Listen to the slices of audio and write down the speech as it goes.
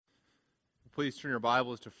Please turn your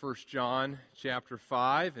Bibles to 1 John chapter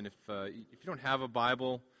 5, and if you don't have a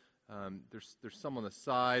Bible, there's some on the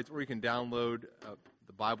sides, or you can download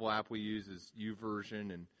the Bible app we use is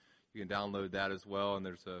YouVersion, and you can download that as well, and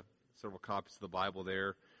there's several copies of the Bible there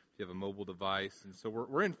if you have a mobile device. And so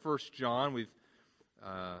we're in 1 John. We've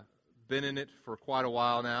been in it for quite a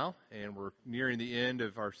while now, and we're nearing the end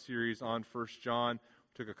of our series on 1 John.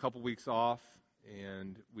 We took a couple weeks off,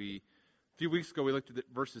 and a few weeks ago we looked at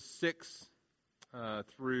verses 6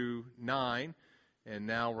 through 9, and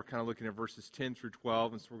now we're kind of looking at verses 10 through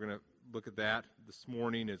 12, and so we're going to look at that this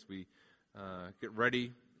morning as we get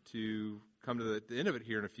ready to come to the end of it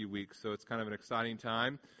here in a few weeks. So it's kind of an exciting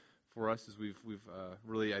time for us as we've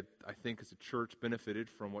really, I think, as a church benefited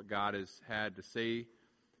from what God has had to say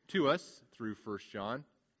to us through 1 John.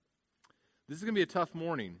 This is going to be a tough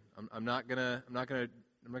morning. I'm not gonna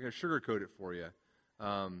sugarcoat it for you.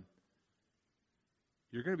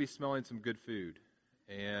 You're going to be smelling some good food,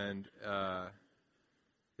 and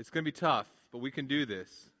it's going to be tough, but we can do this.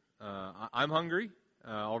 I'm hungry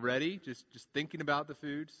already, just thinking about the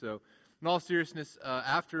food. So, in all seriousness,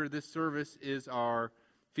 after this service is our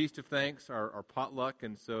Feast of Thanks, our potluck,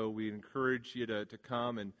 and so we encourage you to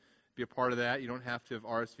come and be a part of that. You don't have to have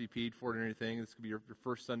RSVP'd for it or anything. This could be your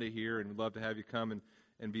first Sunday here, and we'd love to have you come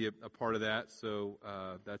and be a part of that. So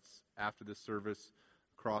that's after this service.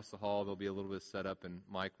 Across the hall, there'll be a little bit of setup, and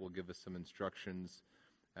Mike will give us some instructions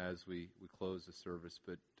as we close the service.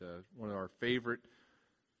 But one of our favorite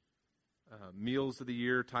meals of the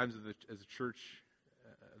year, times as a church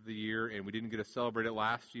of the year, and we didn't get to celebrate it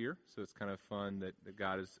last year, so it's kind of fun that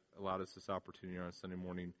God has allowed us this opportunity on a Sunday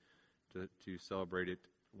morning to celebrate it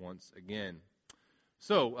once again.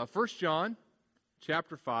 So, 1 John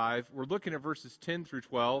chapter 5, we're looking at verses 10 through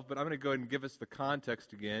 12, but I'm going to go ahead and give us the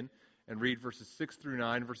context again and read verses 6 through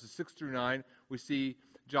 9. Verses 6 through 9, we see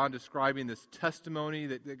John describing this testimony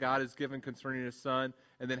that God has given concerning His Son,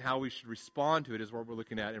 and then how we should respond to it is what we're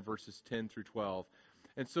looking at in verses 10 through 12.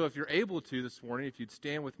 And so if you're able to this morning, if you'd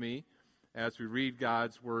stand with me as we read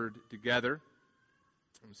God's Word together,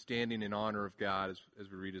 I'm standing in honor of God as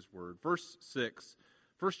we read His Word. Verse 6,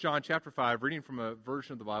 1 John chapter 5, reading from a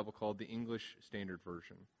version of the Bible called the English Standard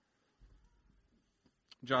Version.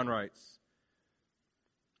 John writes,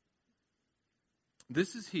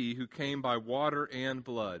 "This is He who came by water and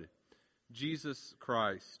blood, Jesus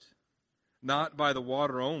Christ, not by the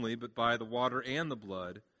water only, but by the water and the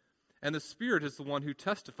blood. And the Spirit is the one who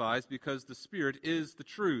testifies, because the Spirit is the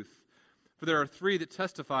truth. For there are three that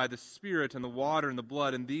testify, the Spirit and the water and the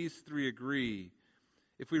blood, and these three agree.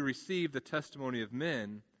 If we receive the testimony of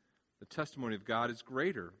men, the testimony of God is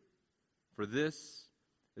greater. For this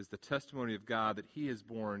is the testimony of God that He has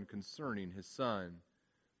borne concerning His Son."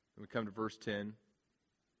 And we come to verse 10.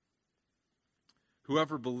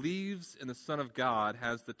 "Whoever believes in the Son of God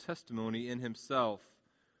has the testimony in himself.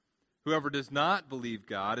 Whoever does not believe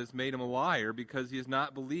God has made him a liar, because he has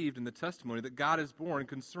not believed in the testimony that God has borne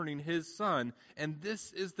concerning His Son. And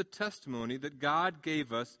this is the testimony that God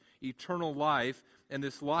gave us, eternal life, and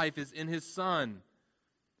this life is in His Son.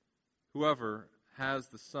 Whoever has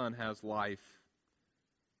the Son has life.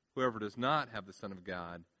 Whoever does not have the Son of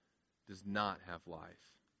God does not have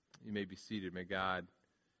life." You may be seated. May God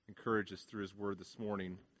encourage us through His Word this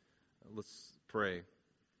morning. Let's pray.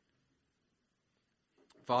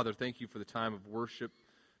 Father, thank You for the time of worship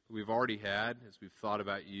that we've already had as we've thought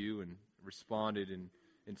about You and responded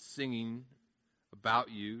in singing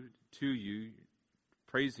about You, to You,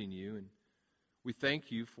 praising You. And we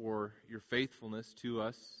thank You for Your faithfulness to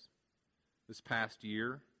us this past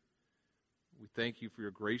year. We thank You for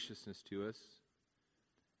Your graciousness to us.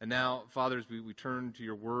 And now, Father, as we turn to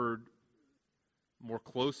Your Word more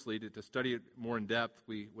closely, to study it more in depth,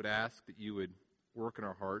 we would ask that You would work in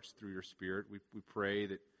our hearts through Your Spirit. We pray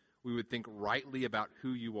that we would think rightly about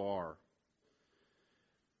who You are.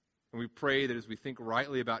 And we pray that as we think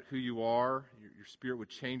rightly about who You are, Your Spirit would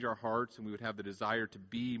change our hearts, and we would have the desire to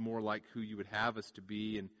be more like who You would have us to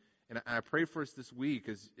be. And I pray for us this week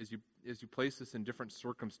as You place us in different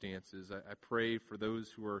circumstances. I pray for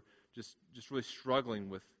those who are just really struggling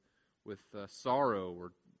with sorrow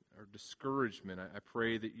or discouragement. I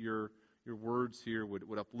pray that Your words here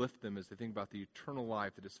would uplift them as they think about the eternal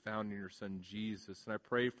life that is found in Your Son, Jesus. And I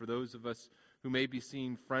pray for those of us who may be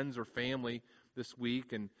seeing friends or family this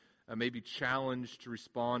week and may be challenged to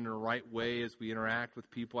respond in the right way as we interact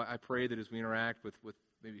with people. I pray that as we interact with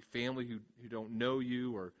maybe family who don't know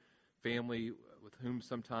You, or family with whom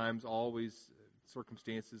sometimes always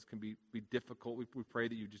circumstances can be difficult, we pray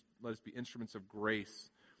that You just let us be instruments of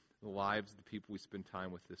grace in the lives of the people we spend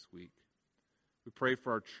time with this week. We pray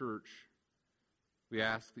for our church. We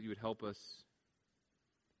ask that you would help us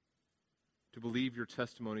to believe your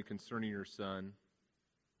testimony concerning your Son,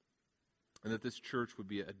 and that this church would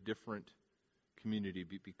be a different community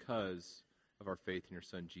because of our faith in your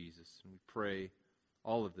Son, Jesus. And we pray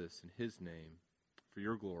all of this in his name, for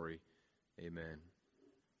your glory. Amen.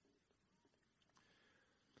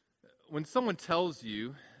 When someone tells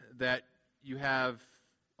you that you have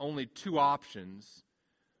only two options,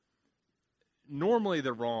 normally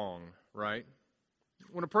they're wrong, right?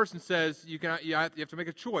 When a person says you have to make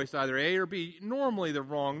a choice, either A or B, normally they're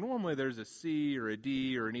wrong. Normally there's a C or a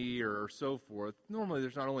D or an E or so forth. Normally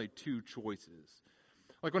there's not only two choices.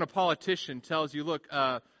 Like when a politician tells you, look,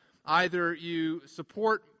 either you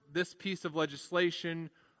support this piece of legislation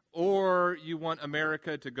or you want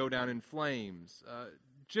America to go down in flames.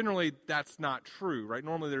 Generally, that's not true, right?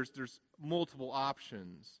 Normally there's multiple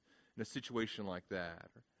options in a situation like that.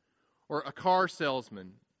 Or a car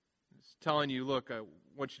salesman is telling you, look, I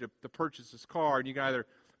want you to purchase this car, and you can either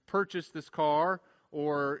purchase this car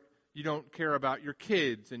or you don't care about your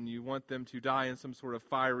kids and you want them to die in some sort of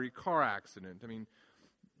fiery car accident. I mean,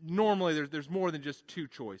 normally there's more than just two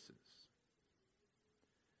choices.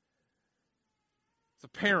 As a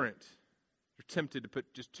parent, you're tempted to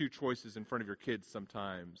put just two choices in front of your kids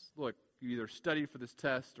sometimes. Look, you either study for this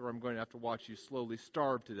test or I'm going to have to watch you slowly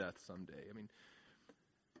starve to death someday. I mean,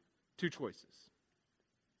 two choices.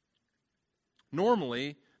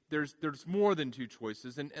 Normally, there's more than two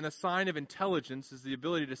choices, and a sign of intelligence is the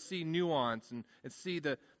ability to see nuance and see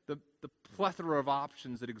the plethora of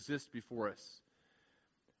options that exist before us,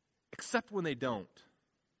 except when they don't.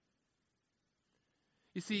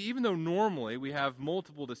 You see, even though normally we have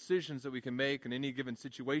multiple decisions that we can make in any given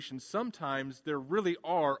situation, sometimes there really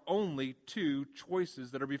are only two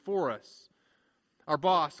choices that are before us. Our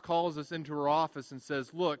boss calls us into her office and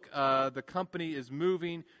says, look, the company is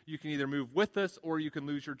moving. You can either move with us or you can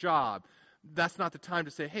lose your job. That's not the time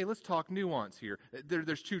to say, hey, let's talk nuance here.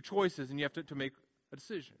 There's two choices and you have to make a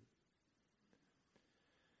decision.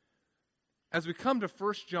 As we come to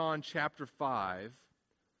 1 John chapter 5,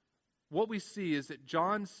 what we see is that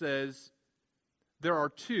John says there are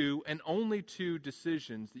two and only two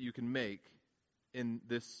decisions that you can make in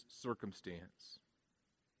this circumstance.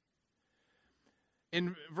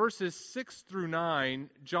 In verses 6 through 9,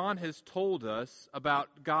 John has told us about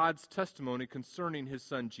God's testimony concerning his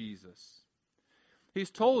Son Jesus. He's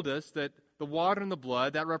told us that the water and the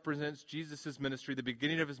blood, that represents Jesus' ministry, the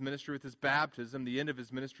beginning of his ministry with his baptism, the end of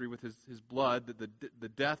his ministry with his blood, the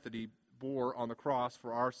death that he bore on the cross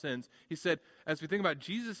for our sins. He said, as we think about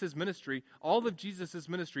Jesus' ministry, all of Jesus'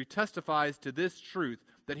 ministry testifies to this truth,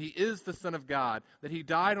 that he is the Son of God, that he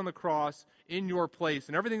died on the cross in your place.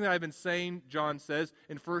 And everything that I've been saying, John says,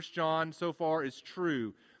 in 1 John so far is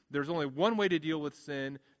true. There's only one way to deal with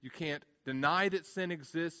sin. You can't deny that sin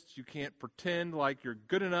exists. You can't pretend like you're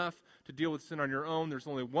good enough to deal with sin on your own. There's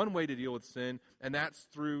only one way to deal with sin, and that's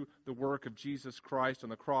through the work of Jesus Christ on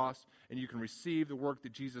the cross. And you can receive the work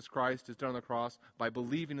that Jesus Christ has done on the cross by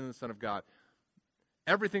believing in the Son of God.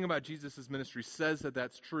 Everything about Jesus' ministry says that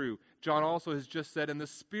that's true. John also has just said, and the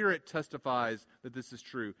Spirit testifies that this is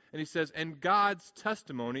true. And he says, and God's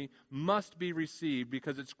testimony must be received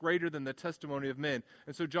because it's greater than the testimony of men.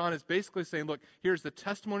 And so John is basically saying, look, here's the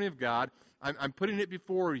testimony of God. I'm putting it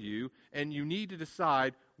before you, and you need to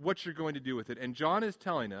decide what you're going to do with it. And John's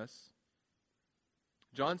telling us,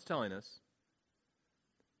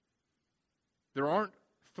 there aren't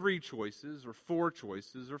 3 choices or 4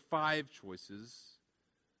 choices or 5 choices.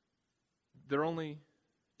 There are only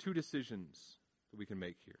 2 decisions that we can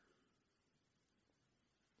make here.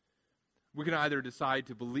 We can either decide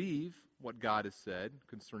to believe what God has said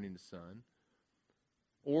concerning the Son,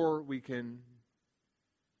 or we can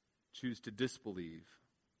choose to disbelieve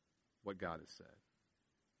what God has said.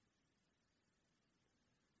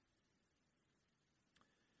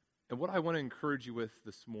 And what I want to encourage you with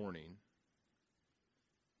this morning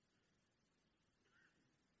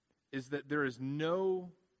is that there is no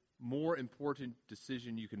more important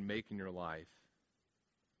decision you can make in your life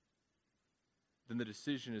than the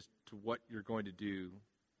decision as to what you're going to do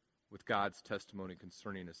with God's testimony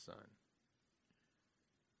concerning His Son.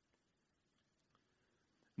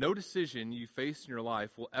 No decision you face in your life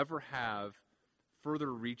will ever have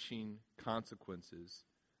further reaching consequences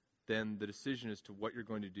than the decision as to what you're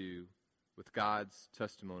going to do with God's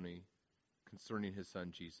testimony concerning His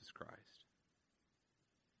Son, Jesus Christ.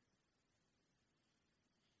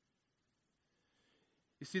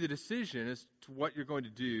 You see, the decision as to what you're going to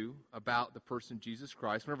do about the person Jesus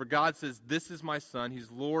Christ, whenever God says, this is my Son, He's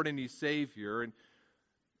Lord and He's Savior, and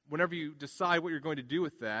whenever you decide what you're going to do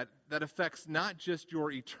with that, that affects not just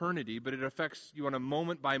your eternity, but it affects you on a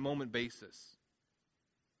moment-by-moment basis.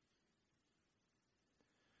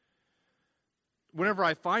 Whenever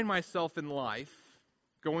I find myself in life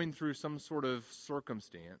going through some sort of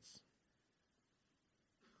circumstance,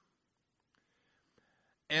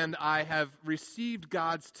 and I have received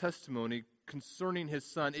God's testimony concerning His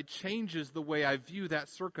Son, it changes the way I view that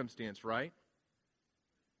circumstance, right?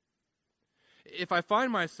 If I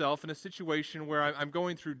find myself in a situation where I'm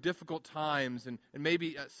going through difficult times and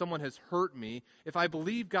maybe someone has hurt me, if I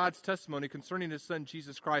believe God's testimony concerning His Son,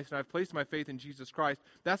 Jesus Christ, and I've placed my faith in Jesus Christ,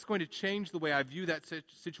 that's going to change the way I view that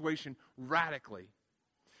situation radically.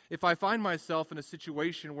 If I find myself in a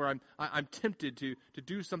situation where I'm tempted to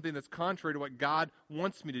do something that's contrary to what God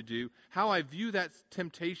wants me to do, how I view that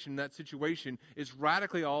temptation, that situation, is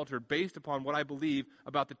radically altered based upon what I believe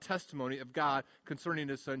about the testimony of God concerning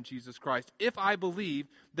His Son, Jesus Christ. If I believe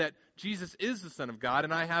that Jesus is the Son of God,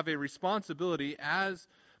 and I have a responsibility as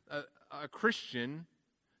a Christian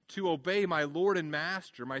to obey my Lord and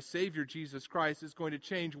Master, my Savior, Jesus Christ, is going to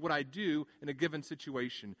change what I do in a given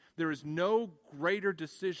situation. There is no greater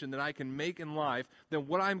decision that I can make in life than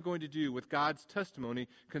what I'm going to do with God's testimony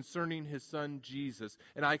concerning His Son, Jesus.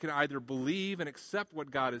 And I can either believe and accept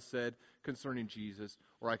what God has said concerning Jesus,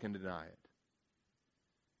 or I can deny it.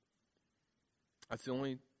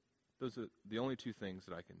 Those are the only two things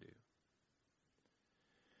that I can do.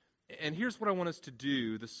 And here's what I want us to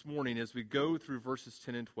do this morning as we go through verses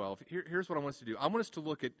 10 and 12. Here's what I want us to do. I want us to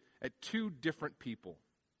look at two different people.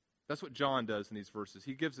 That's what John does in these verses.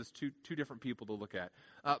 He gives us two different people to look at.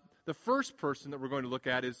 The first person that we're going to look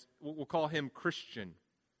at is, we'll call him Christian.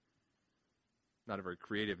 Not a very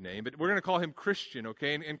creative name, but we're going to call him Christian,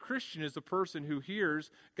 okay? And Christian is the person who hears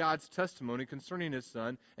God's testimony concerning His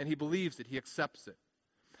Son, and he believes it, he accepts it.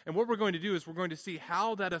 And what we're going to do is we're going to see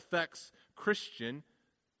how that affects Christian,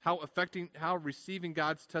 how receiving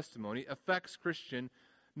God's testimony affects Christian,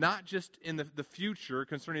 not just in the future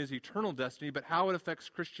concerning his eternal destiny, but how it affects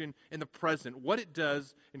Christian in the present. What it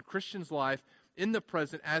does in Christian's life in the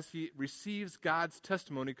present as he receives God's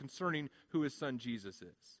testimony concerning who His Son Jesus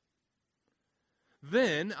is.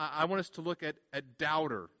 Then, I want us to look at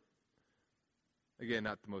doubter. Again,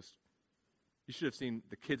 not the most... You should have seen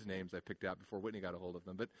the kids' names I picked out before Whitney got a hold of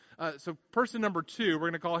them. But so person number 2, we're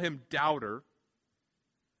going to call him doubter.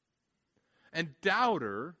 And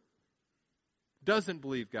doubter doesn't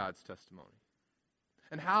believe God's testimony.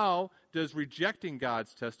 And how does rejecting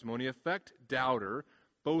God's testimony affect doubter,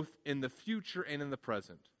 both in the future and in the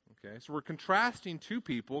present? Okay, so we're contrasting two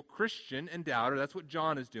people, Christian and doubter. That's what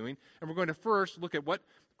John is doing. And we're going to first look at what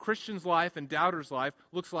Christian's life and doubter's life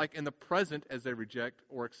looks like in the present as they reject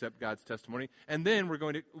or accept God's testimony. And then we're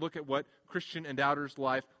going to look at what Christian and doubter's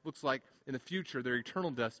life looks like in the future, their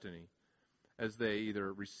eternal destiny, as they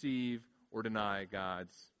either receive or deny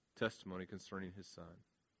God's testimony concerning His Son.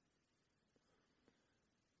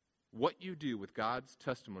 What you do with God's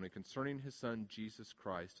testimony concerning His Son, Jesus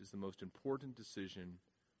Christ, is the most important decision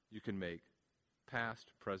you can make,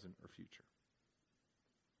 past, present, or future.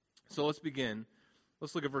 So let's begin.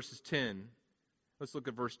 Let's look at verses 10. Let's look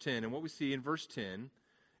at verse 10. And what we see in verse 10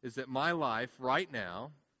 is that my life right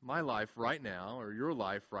now, or your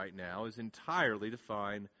life right now, is entirely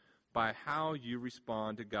defined by how you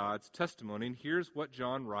respond to God's testimony. And here's what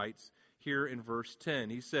John writes here in verse 10.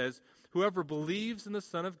 He says, "Whoever believes in the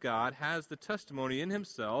Son of God has the testimony in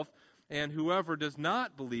himself, and whoever does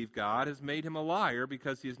not believe God has made him a liar,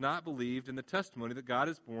 because he has not believed in the testimony that God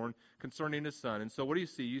has borne concerning His Son." And so what do you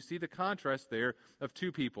see? You see the contrast there of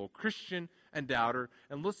two people, Christian and doubter.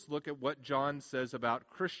 And let's look at what John says about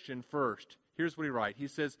Christian first. Here's what he writes. He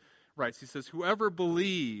says, whoever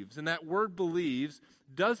believes, and that word believes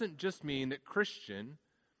doesn't just mean that Christian,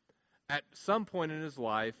 at some point in his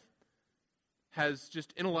life, has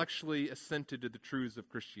just intellectually assented to the truths of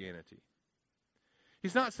Christianity.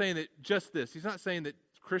 He's not saying that just this. He's not saying that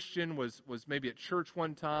Christian was maybe at church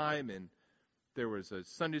one time and there was a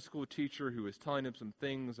Sunday school teacher who was telling him some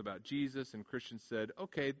things about Jesus, and Christian said,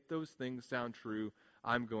 okay, those things sound true,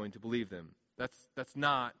 I'm going to believe them. That's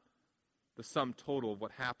not the sum total of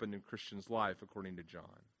what happened in Christian's life, according to John.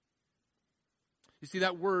 You see,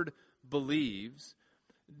 that word believes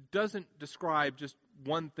doesn't describe just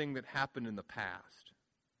one thing that happened in the past.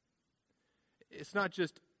 It's not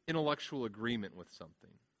just intellectual agreement with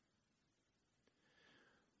something.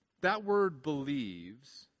 That word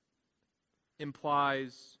believes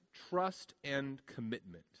implies trust and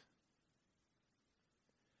commitment.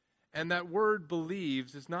 And that word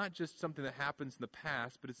believes is not just something that happens in the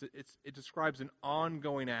past, but it describes an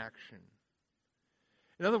ongoing action.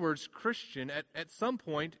 In other words, Christian, at some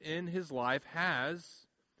point in his life, has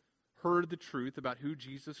heard the truth about who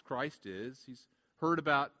Jesus Christ is. He's heard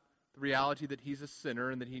about the reality that he's a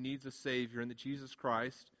sinner and that he needs a Savior, and that Jesus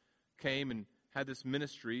Christ came and had this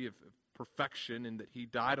ministry of perfection, and that he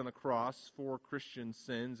died on the cross for Christian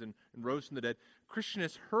sins and rose from the dead. Christian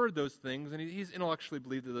has heard those things, and he's intellectually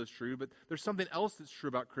believed that those are true, but there's something else that's true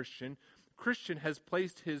about Christian. Christian has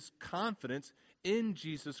placed his confidence in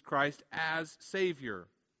Jesus Christ as Savior.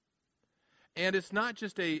 And it's not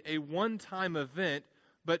just a one-time event,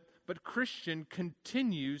 but Christian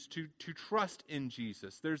continues to trust in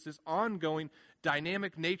Jesus. There's this ongoing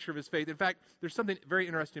dynamic nature of his faith. In fact, there's something very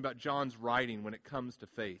interesting about John's writing when it comes to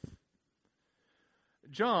faith.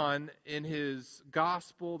 John, in his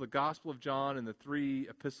gospel, the Gospel of John, and the three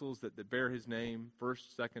epistles that bear his name,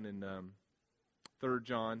 1st, 2nd, and 3rd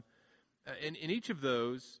John, in each of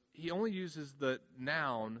those, he only uses the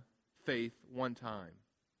noun faith one time.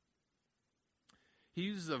 He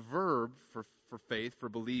uses a verb for faith, for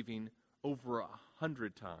believing, over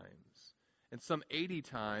 100 times. And some 80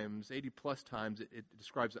 plus times, it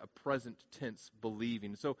describes a present tense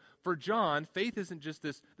believing. So for John, faith isn't just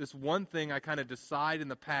this one thing I kind of decide in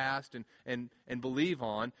the past and believe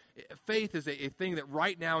on. Faith is a thing that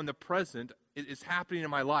right now in the present is happening in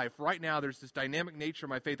my life. Right now there's this dynamic nature of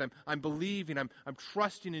my faith. I'm believing, I'm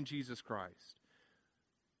trusting in Jesus Christ.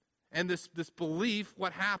 And this belief,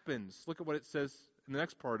 what happens? Look at what it says in the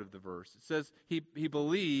next part of the verse. It says he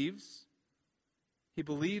believes. He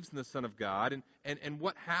believes in the Son of God, and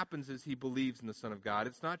what happens is he believes in the Son of God.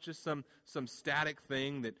 It's not just some static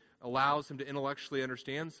thing that allows him to intellectually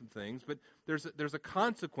understand some things, but there's a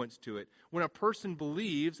consequence to it. When a person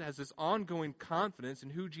believes, has this ongoing confidence in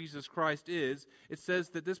who Jesus Christ is, it says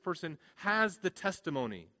that this person has the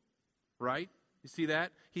testimony, right? You see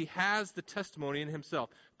that? He has the testimony in himself.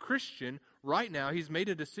 Christian, right now, he's made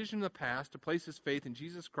a decision in the past to place his faith in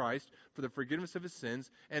Jesus Christ for the forgiveness of his sins,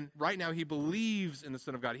 and right now he believes in the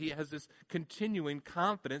Son of God. He has this continuing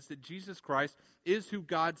confidence that Jesus Christ is who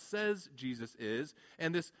God says Jesus is,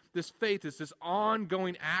 and this faith is this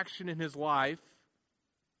ongoing action in his life.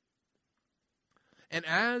 And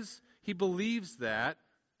as he believes that,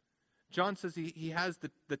 John says he has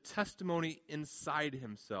the testimony inside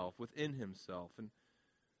himself, within himself. And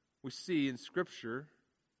we see in Scripture,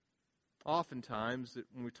 oftentimes, that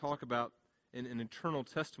when we talk about an internal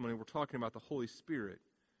testimony, we're talking about the Holy Spirit.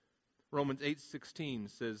 Romans 8:16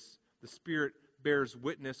 says, the Spirit bears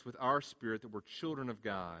witness with our spirit that we're children of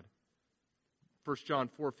God. 1 John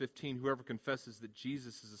 4:15, whoever confesses that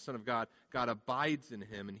Jesus is the Son of God, God abides in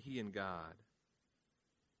him and he in God.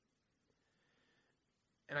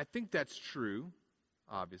 And I think that's true,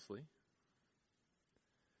 obviously.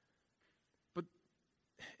 But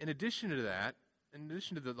in addition to that, in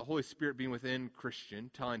addition to the Holy Spirit being within Christian,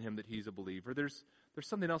 telling him that he's a believer, there's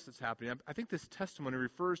something else that's happening. I think this testimony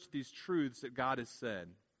refers to these truths that God has said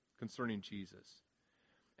concerning Jesus.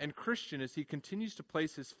 And Christian, as he continues to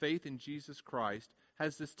place his faith in Jesus Christ,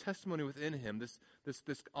 has this testimony within him,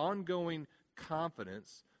 this ongoing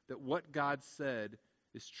confidence that what God said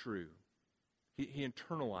is true. He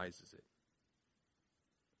internalizes it.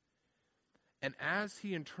 And as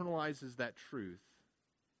he internalizes that truth,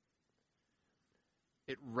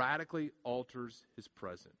 it radically alters his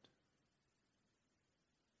present.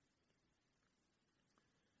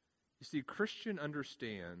 You see, Christian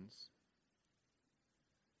understands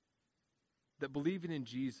that believing in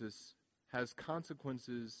Jesus has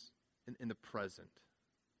consequences in the present.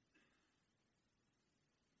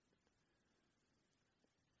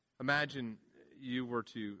 Imagine you were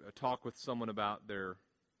to talk with someone about their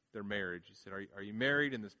marriage. You said, are you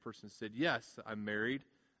married? And this person said, yes, I'm married.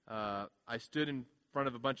 I stood in front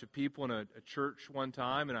of a bunch of people in a church one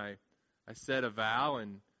time, and I said a vow,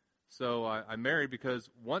 and so I'm married because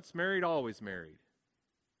once married, always married.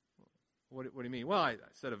 What do you mean? Well, I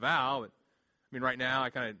said a vow. I mean, right now, I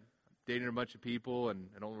kind of dating a bunch of people, and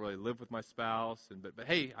I don't really live with my spouse. But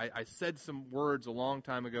hey, I said some words a long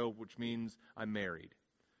time ago, which means I'm married.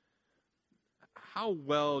 How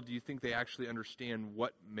well do you think they actually understand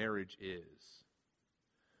what marriage is?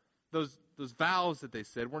 Those vows that they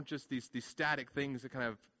said weren't just these static things that kind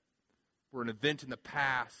of were an event in the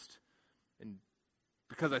past, and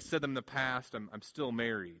because I said them in the past, I'm still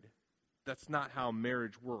married. That's not how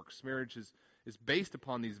marriage works. Marriage is based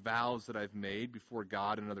upon these vows that I've made before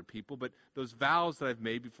God and other people, but those vows that I've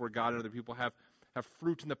made before God and other people have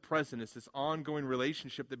fruit in the present. It's this ongoing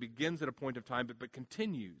relationship that begins at a point of time but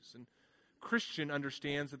continues. And Christian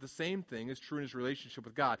understands that the same thing is true in his relationship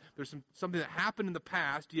with God. There's something that happened in the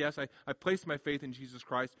past. Yes, I placed my faith in Jesus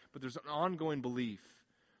Christ, but there's an ongoing belief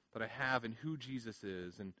that I have in who Jesus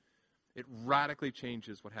is, and it radically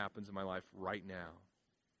changes what happens in my life right now.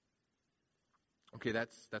 Okay,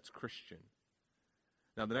 that's Christian.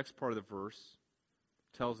 Now, the next part of the verse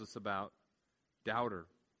tells us about doubter.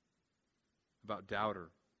 About doubter.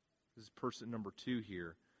 This is person number 2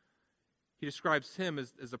 here. He describes him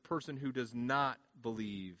as a person who does not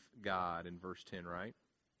believe God in verse 10, right?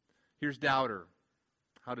 Here's doubter.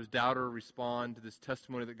 How does doubter respond to this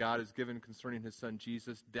testimony that God has given concerning his son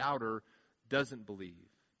Jesus? Doubter doesn't believe.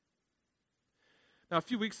 Now, a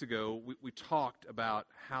few weeks ago, we talked about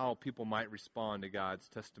how people might respond to God's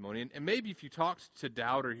testimony. And maybe if you talked to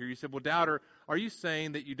doubter here, you said, well, doubter, are you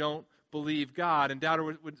saying that you don't believe God? And doubter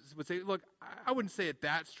would say, look, I wouldn't say it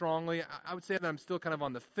that strongly. I would say that I'm still kind of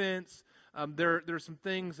on the fence. There are some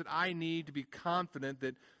things that I need to be confident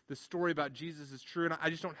that the story about Jesus is true, and I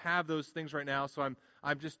just don't have those things right now, so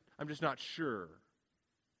I'm just not sure.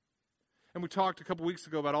 And we talked a couple weeks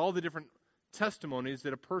ago about all the different testimonies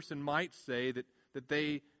that a person might say that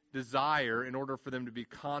they desire in order for them to be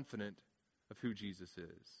confident of who Jesus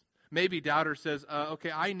is. Maybe doubter says,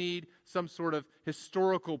 okay, I need some sort of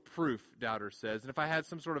historical proof, doubter says. And if I had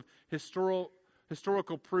some sort of historical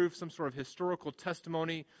proof, some sort of historical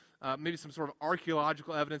testimony, maybe some sort of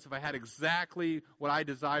archaeological evidence, if I had exactly what I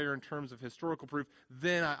desire in terms of historical proof,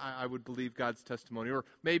 then I would believe God's testimony. Or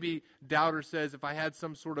maybe doubter says, if I had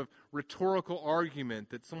some sort of rhetorical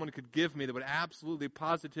argument that someone could give me that would absolutely,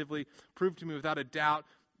 positively prove to me without a doubt,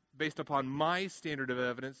 based upon my standard of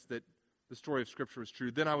evidence, that the story of Scripture is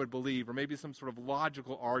true, then I would believe. Or maybe some sort of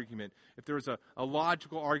logical argument. If there was a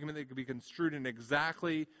logical argument that could be construed in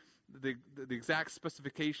exactly the exact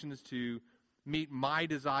specifications to meet my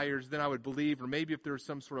desires, then I would believe. Or maybe if there was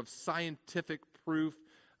some sort of scientific proof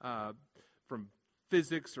from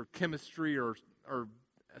physics or chemistry or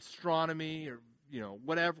astronomy or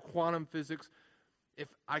whatever, quantum physics, if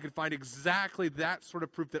I could find exactly that sort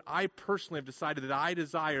of proof that I personally have decided that I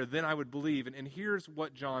desire, then I would believe. And here's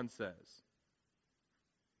what John says.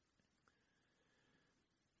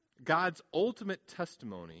 God's ultimate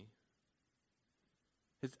testimony,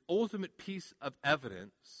 his ultimate piece of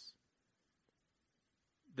evidence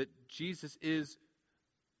that Jesus is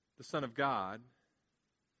the Son of God,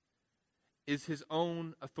 is his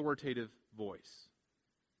own authoritative voice.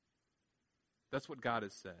 That's what God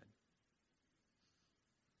has said.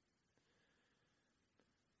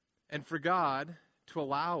 And for God to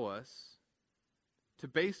allow us to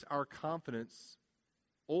base our confidence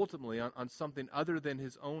ultimately on something other than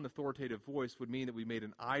his own authoritative voice would mean that we made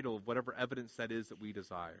an idol of whatever evidence that is that we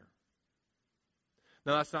desire.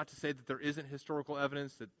 Now, that's not to say that there isn't historical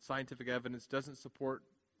evidence, that scientific evidence doesn't support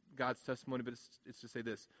God's testimony, but it's to say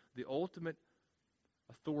this: the ultimate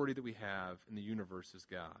authority that we have in the universe is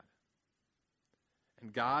God.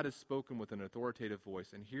 And God has spoken with an authoritative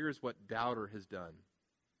voice, and here's what doubter has done.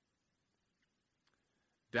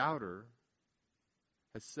 Doubter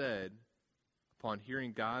has said, upon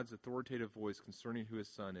hearing God's authoritative voice concerning who his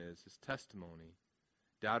son is, his testimony,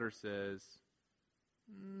 doubter says,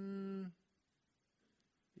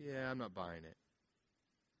 yeah, I'm not buying it.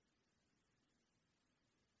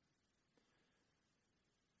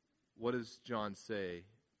 What does John say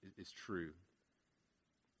is true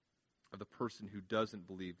of the person who doesn't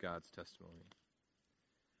believe God's testimony?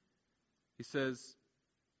 He says,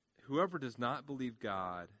 whoever does not believe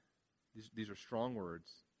God, these are strong words.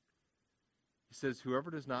 He says, whoever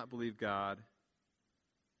does not believe God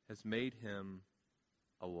has made him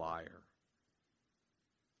a liar,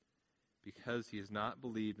 because he has not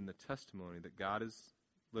believed in the testimony that God is,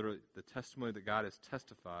 literally, the testimony that God has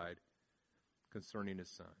testified concerning his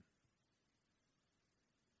Son.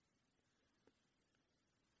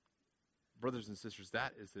 Brothers and sisters,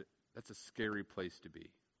 that's a scary place to be,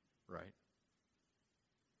 right?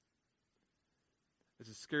 It's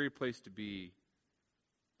a scary place to be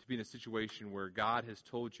in a situation where God has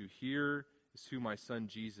told you, here is who my son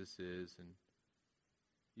Jesus is, and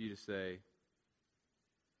you to say,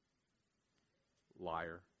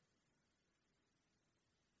 liar.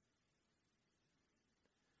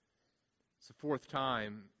 It's the fourth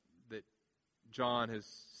time that John has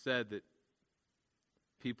said that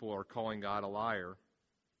people are calling God a liar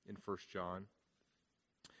in 1 John.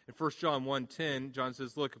 In 1 John 1:10, John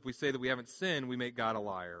says, look, if we say that we haven't sinned, we make God a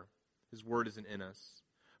liar. His word isn't in us.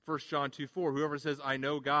 1 John 2:4, whoever says, I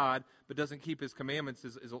know God, but doesn't keep his commandments,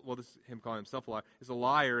 this is him calling himself a liar, is a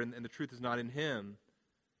liar, and the truth is not in him.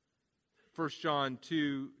 1 John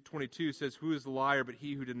 2:22 says, who is the liar but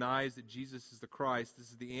he who denies that Jesus is the Christ? This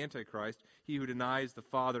is the Antichrist, he who denies the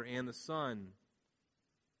Father and the Son.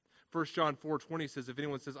 1 John 4:20 says, if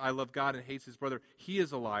anyone says, I love God and hates his brother, he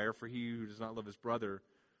is a liar, for he who does not love his brother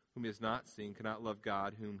whom he has not seen cannot love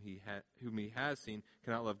God whom he has seen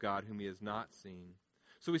cannot love God whom he has not seen.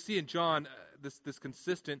 So we see in John this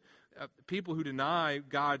consistent people who deny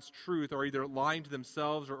God's truth are either lying to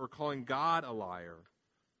themselves or calling God a liar.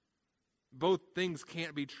 Both things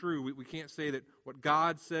can't be true. We can't say that what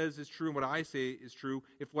God says is true and what I say is true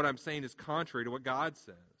if what I'm saying is contrary to what God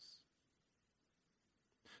says.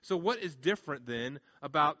 So what is different then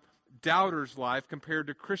about doubter's life compared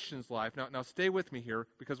to Christian's life? Now stay with me here,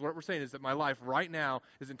 because what we're saying is that my life right now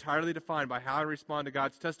is entirely defined by how I respond to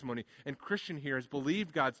God's testimony. And Christian here has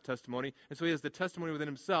believed God's testimony, and so he has the testimony within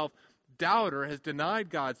himself. Doubter has denied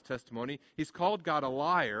God's testimony. He's called God a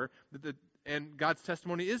liar, and God's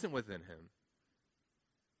testimony isn't within him.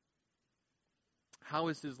 How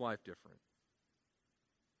is his life different?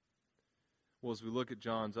 Well, as we look at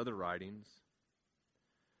John's other writings,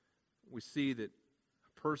 we see that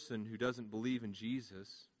a person who doesn't believe in Jesus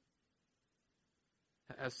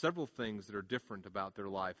has several things that are different about their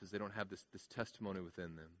life as they don't have this testimony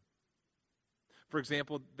within them. For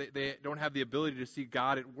example, they don't have the ability to see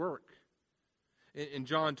God at work. In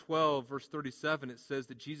John 12, verse 37, it says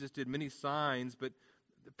that Jesus did many signs, but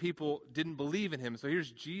the people didn't believe in him. So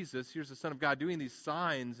here's Jesus, here's the Son of God doing these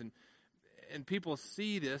signs, and people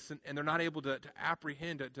see this, and they're not able to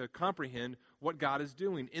apprehend, to comprehend what God is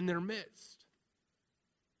doing in their midst.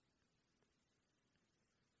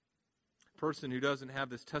 A person who doesn't have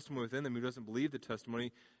this testimony within them, who doesn't believe the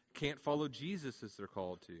testimony, can't follow Jesus as they're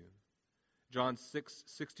called to. John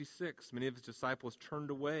 6:66, many of his disciples turned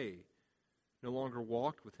away, no longer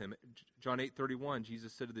walked with him. John 8:31,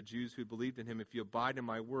 Jesus said to the Jews who believed in him, "If you abide in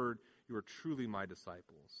my word, you are truly my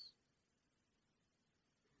disciples."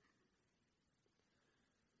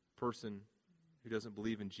 A person who doesn't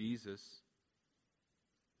believe in Jesus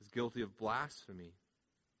is guilty of blasphemy.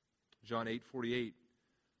 John 8:48,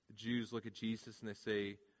 the Jews look at Jesus and they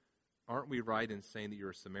say, "Aren't we right in saying that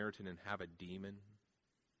you're a Samaritan and have a demon?"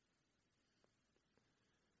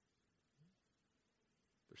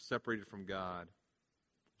 They're separated from God.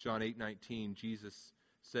 John 8:19, Jesus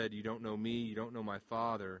said, "You don't know me, you don't know my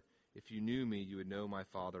Father. If you knew me, you would know my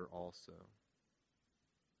Father also."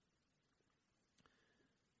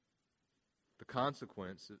 The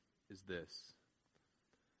consequence is this.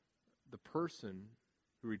 The person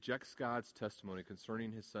who rejects God's testimony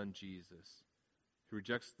concerning his Son Jesus, who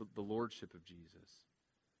rejects the lordship of Jesus,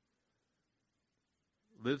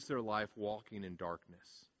 lives their life walking in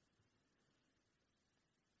darkness.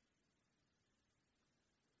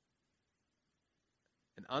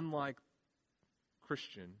 And unlike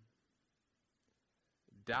Christian,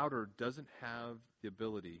 doubter doesn't have the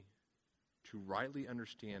ability to rightly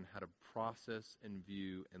understand how to process and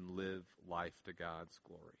view and live life to God's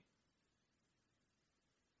glory.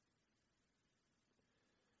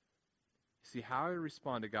 See, how I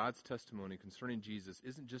respond to God's testimony concerning Jesus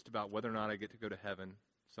isn't just about whether or not I get to go to heaven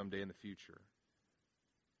someday in the future.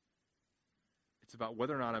 It's about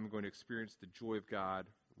whether or not I'm going to experience the joy of God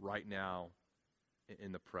right now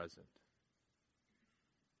in the present.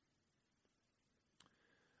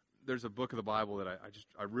 There's a book of the Bible that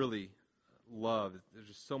I really love. There's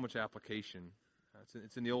just so much application.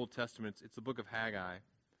 It's in the Old Testament. It's the book of Haggai.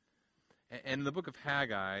 And in the book of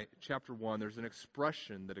Haggai, chapter 1, there's an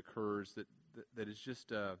expression that occurs that is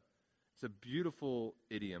just it's a beautiful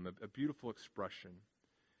idiom, a beautiful expression.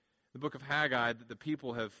 The book of Haggai, that the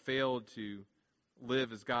people have failed to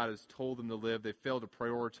live as God has told them to live. They failed to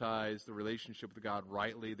prioritize the relationship with God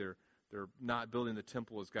rightly. They're not building the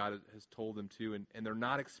temple as God has told them to, and they're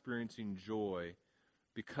not experiencing joy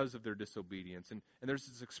because of their disobedience. And there's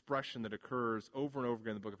this expression that occurs over and over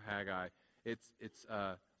again in the book of Haggai. It's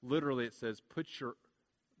literally, it says, put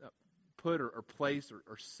or place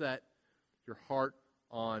or set your heart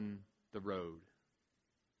on the road.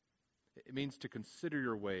 It means to consider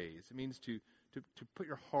your ways. It means to put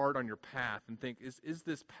your heart on your path and think, is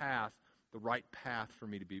this path the right path for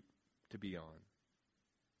me to be on?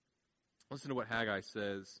 Listen to what Haggai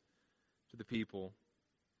says to the people,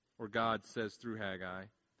 or God says through Haggai.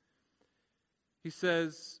 He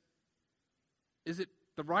says, "Is it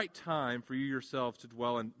the right time for you yourselves to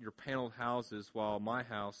dwell in your paneled houses while my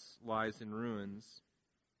house lies in ruins?"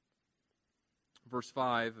 Verse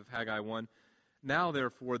 5 of Haggai 1, "Now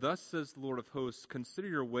therefore, thus says the Lord of hosts, consider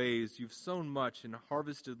your ways. You've sown much and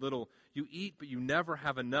harvested little. You eat, but you never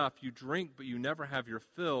have enough. You drink, but you never have your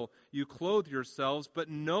fill. You clothe yourselves, but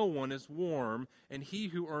no one is warm. And he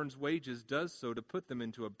who earns wages does so to put them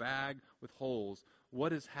into a bag with holes."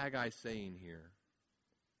 What is Haggai saying here?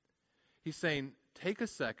 He's saying, take a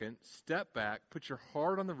second, step back, put your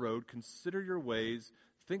heart on the road, consider your ways,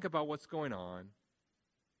 think about what's going on.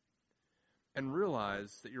 and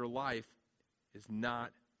realize that your life is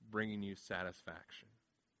not bringing you satisfaction.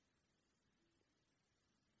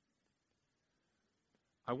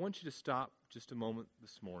 I want you to stop just a moment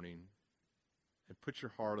this morning and put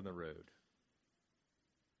your heart on the road.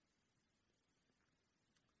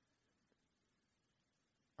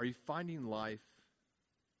 Are you finding life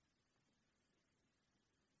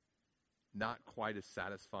not quite as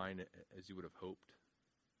satisfying as you would have hoped?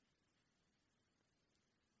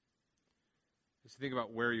 As you think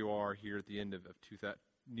about where you are here at the end of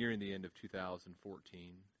nearing the end of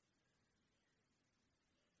 2014,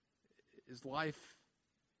 is life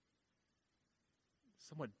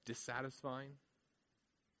somewhat dissatisfying?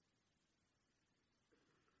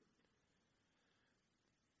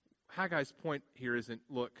 Haggai's point here isn't,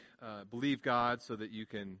 look, believe God so that you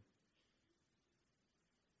can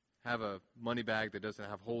have a money bag that doesn't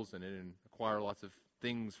have holes in it and acquire lots of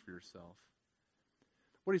things for yourself.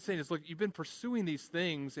 What he's saying is, look, you've been pursuing these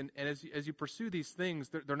things, and as you pursue these things,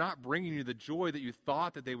 they're not bringing you the joy that you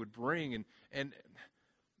thought that they would bring. And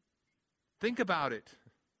think about it.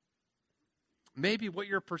 Maybe what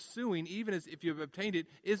you're pursuing, even as if you've obtained it,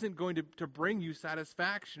 isn't going to bring you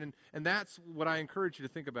satisfaction. And that's what I encourage you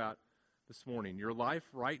to think about this morning. Your life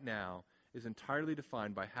right now is entirely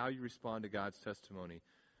defined by how you respond to God's testimony.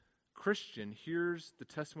 Christian hears the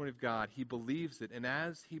testimony of God. He believes it. And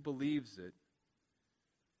as he believes it,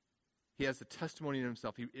 he has a testimony in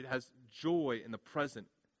himself. It has joy in the present.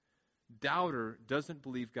 Doubter doesn't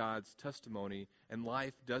believe God's testimony, and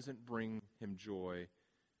life doesn't bring him joy.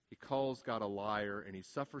 He calls God a liar, and he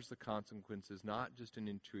suffers the consequences, not just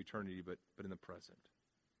into eternity, but in the present.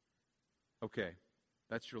 Okay,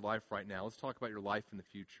 that's your life right now. Let's talk about your life in the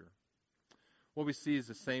future. What we see is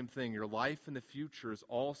the same thing. Your life in the future is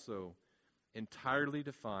also entirely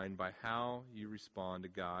defined by how you respond to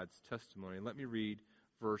God's testimony. Let me read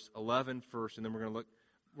verse 11 first, and then we're going to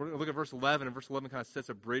look at verse 11, and verse 11 kind of sets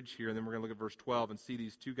a bridge here, and then we're going to look at verse 12 and see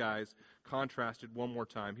these two guys contrasted one more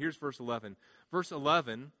time. Here's verse 11. Verse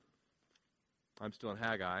 11, I'm still in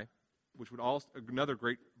Haggai, which would also, another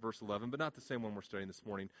great verse 11, but not the same one we're studying this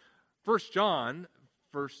morning. 1 John,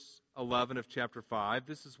 verse 11 of chapter 5,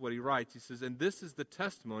 this is what he writes. He says, and this is the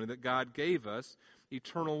testimony that God gave us,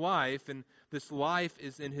 eternal life, and this life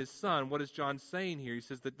is in his Son. What is John saying here? He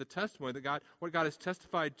says that the testimony that what God has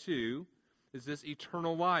testified to is this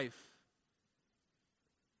eternal life.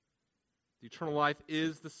 The eternal life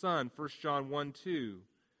is the Son. 1 John 1:2.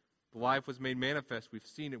 The life was made manifest. We've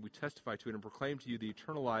seen it. We testify to it and proclaim to you the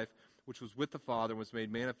eternal life which was with the Father and was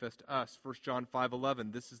made manifest to us. 1 John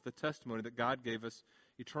 5:11. This is the testimony that God gave us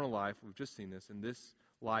eternal life. We've just seen this. And this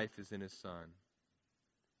life is in his Son.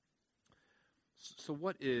 So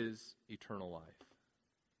what is eternal life?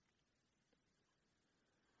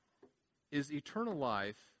 Is eternal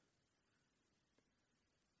life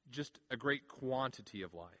just a great quantity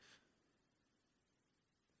of life?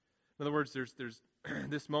 In other words, there's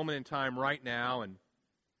this moment in time right now, and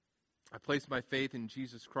I place my faith in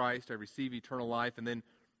Jesus Christ, I receive eternal life, and then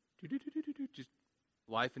just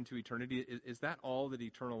life into eternity. Is that all that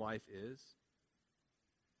eternal life is?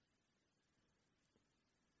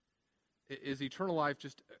 Is eternal life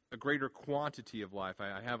just a greater quantity of life?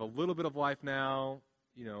 I have a little bit of life now.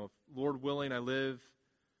 You know, if Lord willing, I live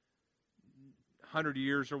 100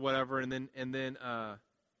 years or whatever, and then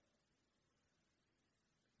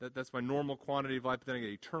that's my normal quantity of life. But then I get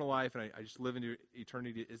eternal life, and I just live into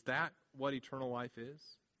eternity. Is that what eternal life is?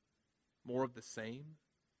 More of the same?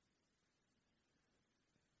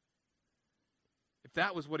 If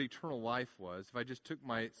that was what eternal life was, if I just took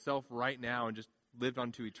myself right now and just lived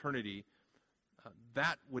onto eternity,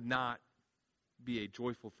 that would not be a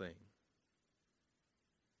joyful thing.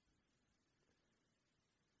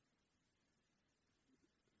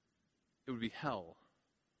 It would be hell.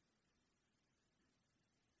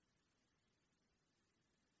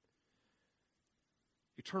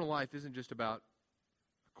 Eternal life isn't just about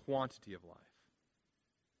a quantity of life.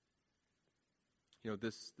 You know,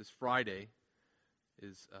 this Friday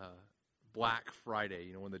is Black Friday,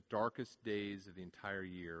 you know, one of the darkest days of the entire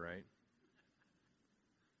year, right?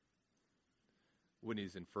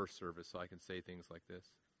 Whitney's in first service, so I can say things like this.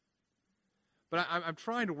 But I'm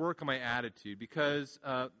trying to work on my attitude because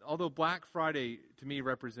although Black Friday to me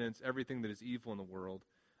represents everything that is evil in the world,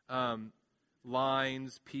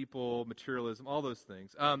 lines, people, materialism, all those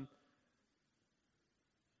things,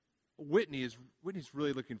 Whitney's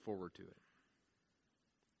really looking forward to it.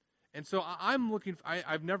 And so I'm looking.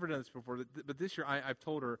 I've never done this before, but this year I've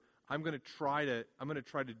told her I'm going to try to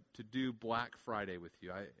do Black Friday with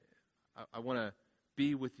you. I want to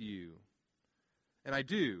be with you, and I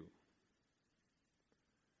do.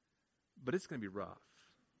 but it's going to be rough.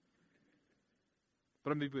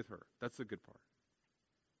 But I'm going to be with her. That's the good part.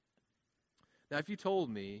 Now, if you told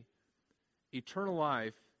me eternal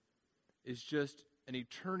life is just an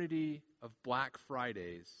eternity of Black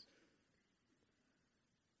Fridays,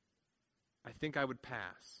 I think I would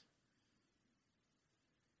pass.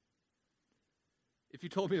 If you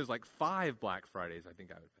told me it was like 5 Black Fridays, I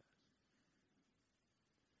think I would pass.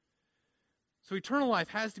 So eternal life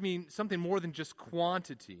has to mean something more than just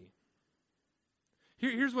quantity.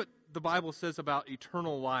 Here's what the Bible says about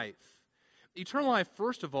eternal life. Eternal life,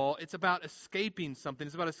 first of all, it's about escaping something.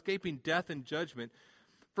 It's about escaping death and judgment.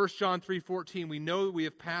 1 John 3:14, we know that we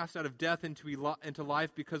have passed out of death into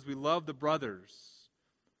life because we love the brothers.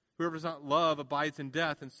 Whoever does not love abides in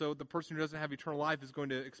death, and so the person who doesn't have eternal life is going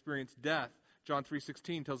to experience death. John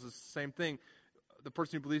 3:16 tells us the same thing. The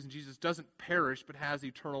person who believes in Jesus doesn't perish but has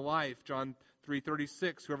eternal life. John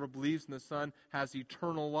 3:36, whoever believes in the Son has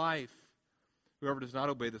eternal life. Whoever does not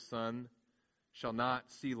obey the Son shall not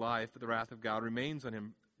see life, but the wrath of God remains on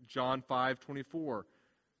him. John 5:24,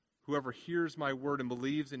 whoever hears my word and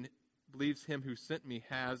believes him who sent me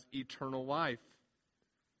has eternal life.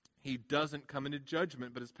 He doesn't come into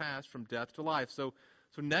judgment, but is passed from death to life. So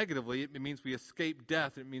negatively, it means we escape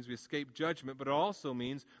death. It means we escape judgment, but it also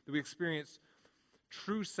means that we experience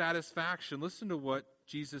true satisfaction. Listen to what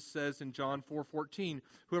Jesus says in John 4:14.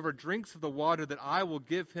 Whoever drinks of the water that I will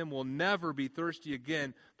give him will never be thirsty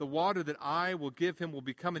again. The water that I will give him will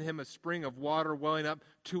become in him a spring of water welling up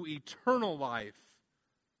to eternal life.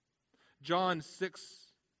 John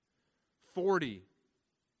 6:40.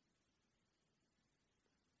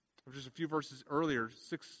 Just a few verses earlier,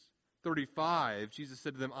 6:35, Jesus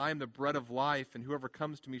said to them, I am the bread of life, and whoever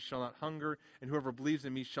comes to me shall not hunger, and whoever believes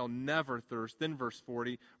in me shall never thirst. Then verse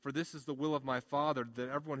 40, for this is the will of my Father, that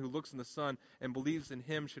everyone who looks in the Son and believes in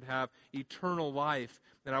him should have eternal life,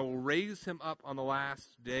 and I will raise him up on the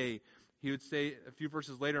last day. He would say a few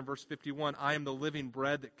verses later in verse 51, I am the living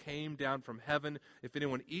bread that came down from heaven. If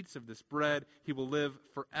anyone eats of this bread, he will live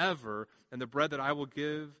forever, and the bread that I will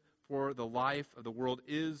give for the life of the world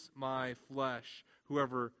is my flesh.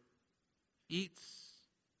 Whoever eats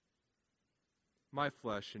my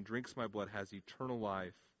flesh and drinks my blood has eternal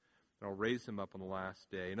life, and I'll raise him up on the last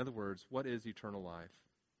day. In other words, what is eternal life?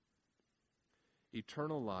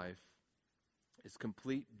 Eternal life is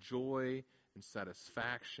complete joy and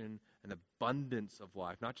satisfaction and abundance of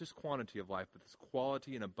life. Not just quantity of life, but this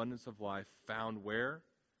quality and abundance of life found where?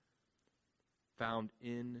 Found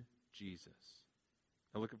in Jesus.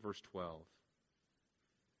 Now look at verse 12.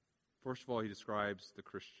 First of all, he describes the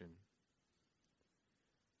Christian.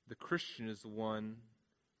 The Christian is the one,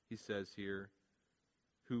 he says here,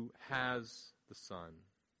 who has the Son.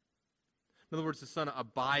 In other words, the Son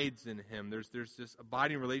abides in him. There's this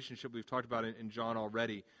abiding relationship we've talked about in John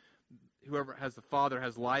already. Whoever has the Father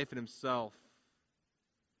has life in himself.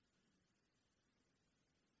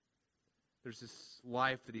 There's this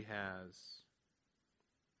life that he has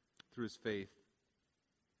through his faith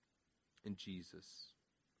in Jesus.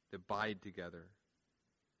 They abide together.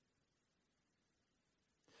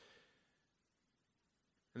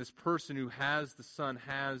 And this person who has the Son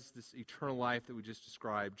has this eternal life that we just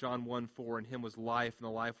described. John 1:4, in him was life, and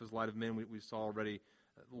the life was the light of men, we saw already.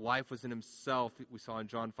 Life was in himself, we saw in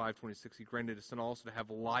John 5:26. He granted his Son also to have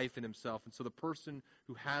life in himself. And so the person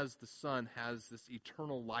who has the Son has this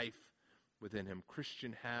eternal life within him.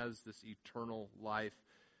 Christian has this eternal life.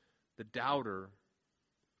 The doubter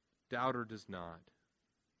does not.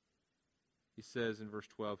 He says in verse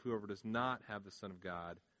 12, whoever does not have the Son of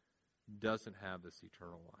God doesn't have this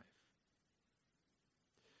eternal life.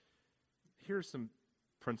 Here are some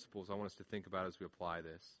principles I want us to think about as we apply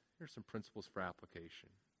this. Here are some principles for application.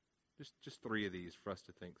 Just 3 of these for us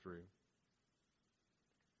to think through.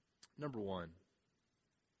 Number 1,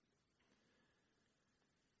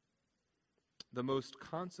 the most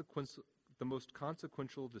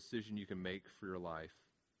consequential decision you can make for your life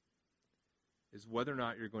is whether or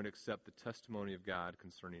not you're going to accept the testimony of God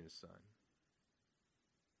concerning His Son.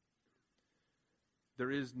 There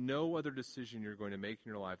is no other decision you're going to make in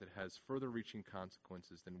your life that has further reaching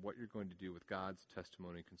consequences than what you're going to do with God's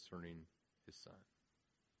testimony concerning His Son.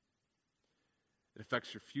 It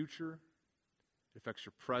affects your future. It affects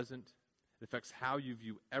your present. It affects how you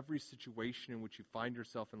view every situation in which you find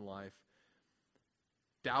yourself in life.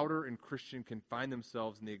 Doubter and Christian can find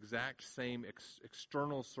themselves in the exact same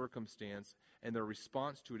external circumstance, and their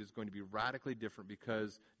response to it is going to be radically different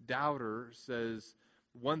because doubter says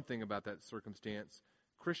one thing about that circumstance.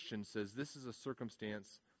 Christian says, this is a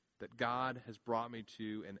circumstance that God has brought me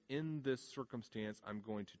to, and in this circumstance, I'm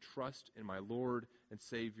going to trust in my Lord and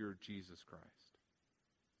Savior, Jesus Christ.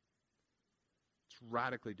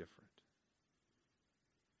 radically different.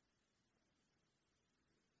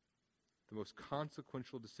 The most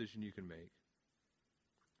consequential decision you can make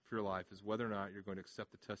for your life is whether or not you're going to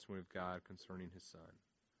accept the testimony of God concerning His Son.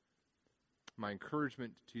 My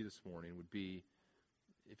encouragement to you this morning would be,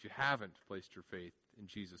 if you haven't placed your faith in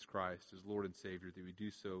Jesus Christ as Lord and Savior, that we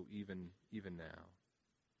do so even now.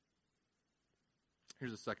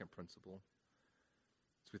 Here's a second principle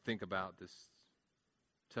as we think about this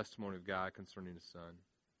testimony of God concerning His Son.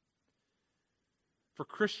 For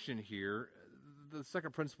Christian here, the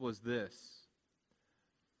second principle is this: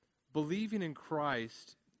 believing in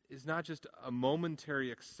Christ is not just a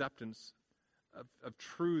momentary acceptance of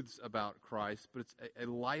truths about Christ, but it's a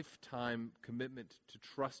lifetime commitment to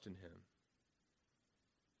trust in Him.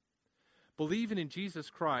 Believing in Jesus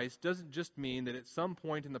Christ doesn't just mean that at some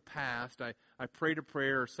point in the past I prayed a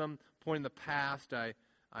prayer, or some point in the past I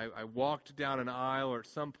walked down an aisle, or at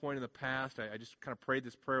some point in the past I just kind of prayed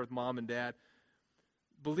this prayer with mom and dad.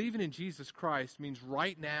 Believing in Jesus Christ means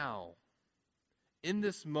right now, in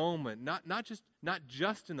this moment, not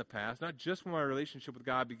just in the past, not just when my relationship with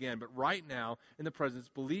God began, but right now, in the present,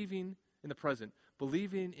 believing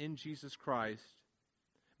in Jesus Christ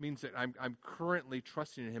means that I'm currently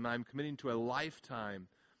trusting in Him. I'm committing to a lifetime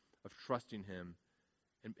of trusting Him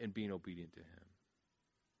and being obedient to Him.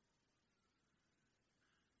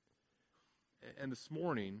 And this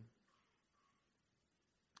morning,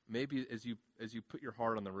 maybe as you put your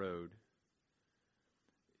heart on the road,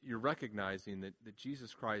 you're recognizing that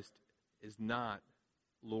Jesus Christ is not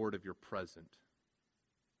Lord of your present.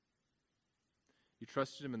 You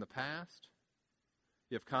trusted Him in the past.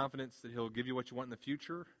 You have confidence that He'll give you what you want in the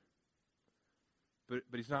future. But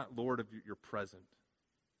He's not Lord of your present.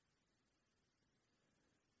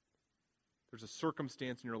 There's a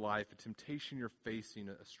circumstance in your life, a temptation you're facing,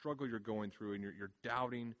 a struggle you're going through, and you're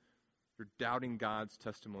doubting God's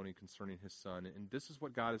testimony concerning His Son. And this is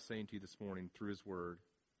what God is saying to you this morning through His Word.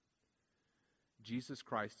 Jesus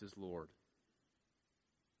Christ is Lord.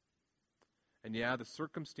 And yeah, the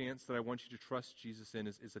circumstance that I want you to trust Jesus in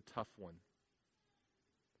is a tough one.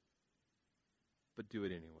 But do it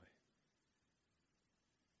anyway.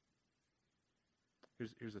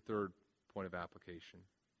 Here's a third point of application.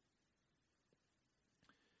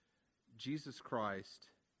 Jesus Christ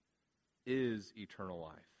is eternal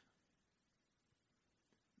life.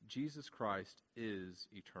 Jesus Christ is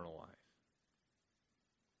eternal life.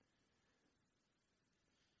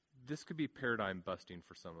 This could be paradigm busting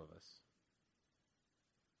for some of us.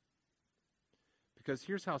 Because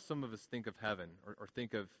here's how some of us think of heaven or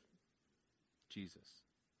think of Jesus,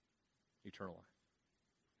 eternal life.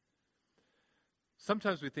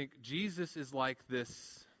 Sometimes we think Jesus is like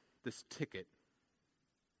this ticket.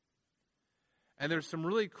 And there's some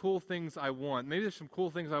really cool things I want. Maybe there's some cool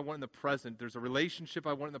things I want in the present. There's a relationship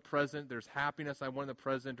I want in the present. There's happiness I want in the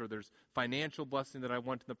present. Or there's financial blessing that I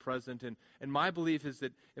want in the present. And my belief is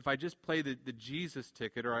that if I just play the Jesus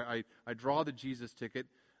ticket, or I draw the Jesus ticket,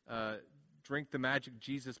 drink the magic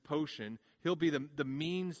Jesus potion, He'll be the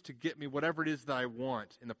means to get me whatever it is that I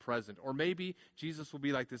want in the present. Or maybe Jesus will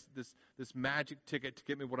be like this magic ticket to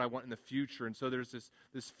get me what I want in the future. And so there's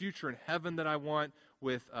this future in heaven that I want,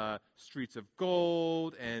 with streets of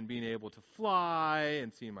gold and being able to fly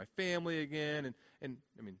and seeing my family again. And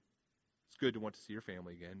I mean, it's good to want to see your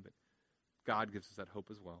family again, but God gives us that hope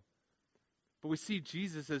as well. But we see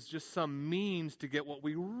Jesus as just some means to get what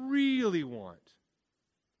we really want.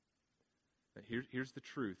 Here's the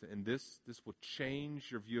truth, and this will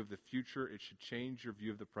change your view of the future. It should change your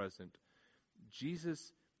view of the present.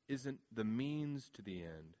 Jesus isn't the means to the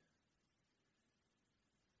end.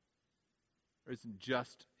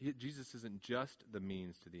 Jesus isn't just the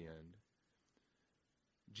means to the end.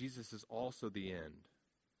 Jesus is also the end.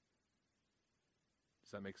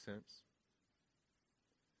 Does that make sense?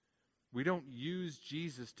 We don't use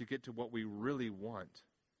Jesus to get to what we really want.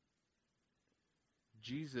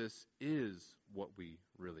 Jesus is what we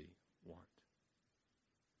really want.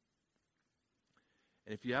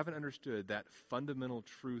 And if you haven't understood that fundamental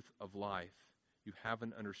truth of life, you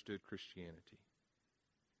haven't understood Christianity.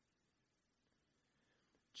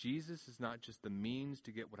 Jesus is not just the means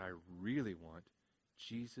to get what I really want.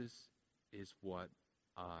 Jesus is what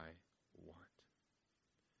I want.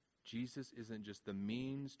 Jesus isn't just the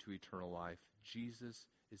means to eternal life. Jesus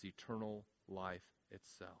is eternal life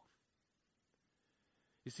itself.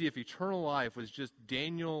 You see, if eternal life was just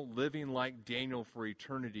Daniel living like Daniel for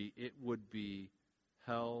eternity, it would be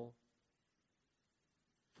hell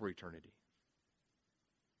for eternity.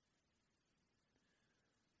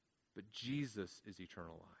 But Jesus is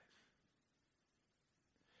eternal life.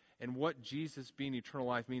 And what Jesus being eternal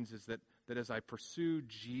life means is that that as I pursue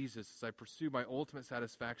Jesus, as I pursue my ultimate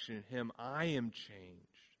satisfaction in Him, I am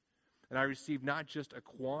changed. And I receive not just a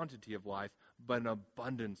quantity of life, but an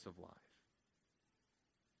abundance of life.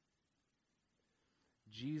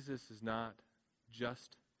 Jesus is not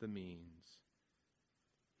just the means.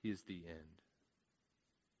 He is the end.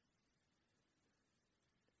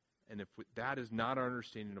 And if that is not our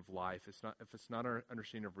understanding of life, if it's not our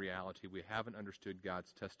understanding of reality, we haven't understood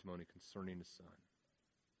God's testimony concerning His Son.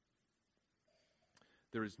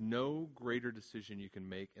 There is no greater decision you can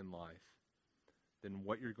make in life than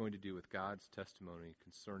what you're going to do with God's testimony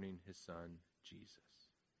concerning His Son, Jesus.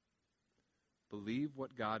 Believe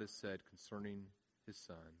what God has said concerning His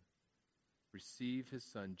Son. Receive His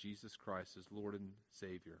Son, Jesus Christ, as Lord and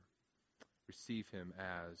Savior. Receive Him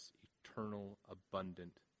as eternal,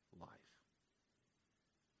 abundant life.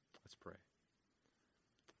 Let's pray.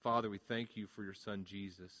 Father, we thank You for Your Son,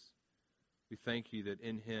 Jesus. We thank You that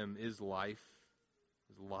in Him is life,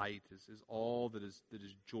 is light, is all that is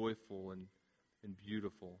joyful and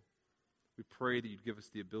beautiful. We pray that You'd give us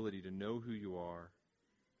the ability to know who You are,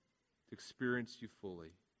 to experience You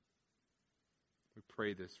fully. We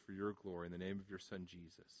pray this for Your glory in the name of Your Son,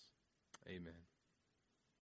 Jesus. Amen.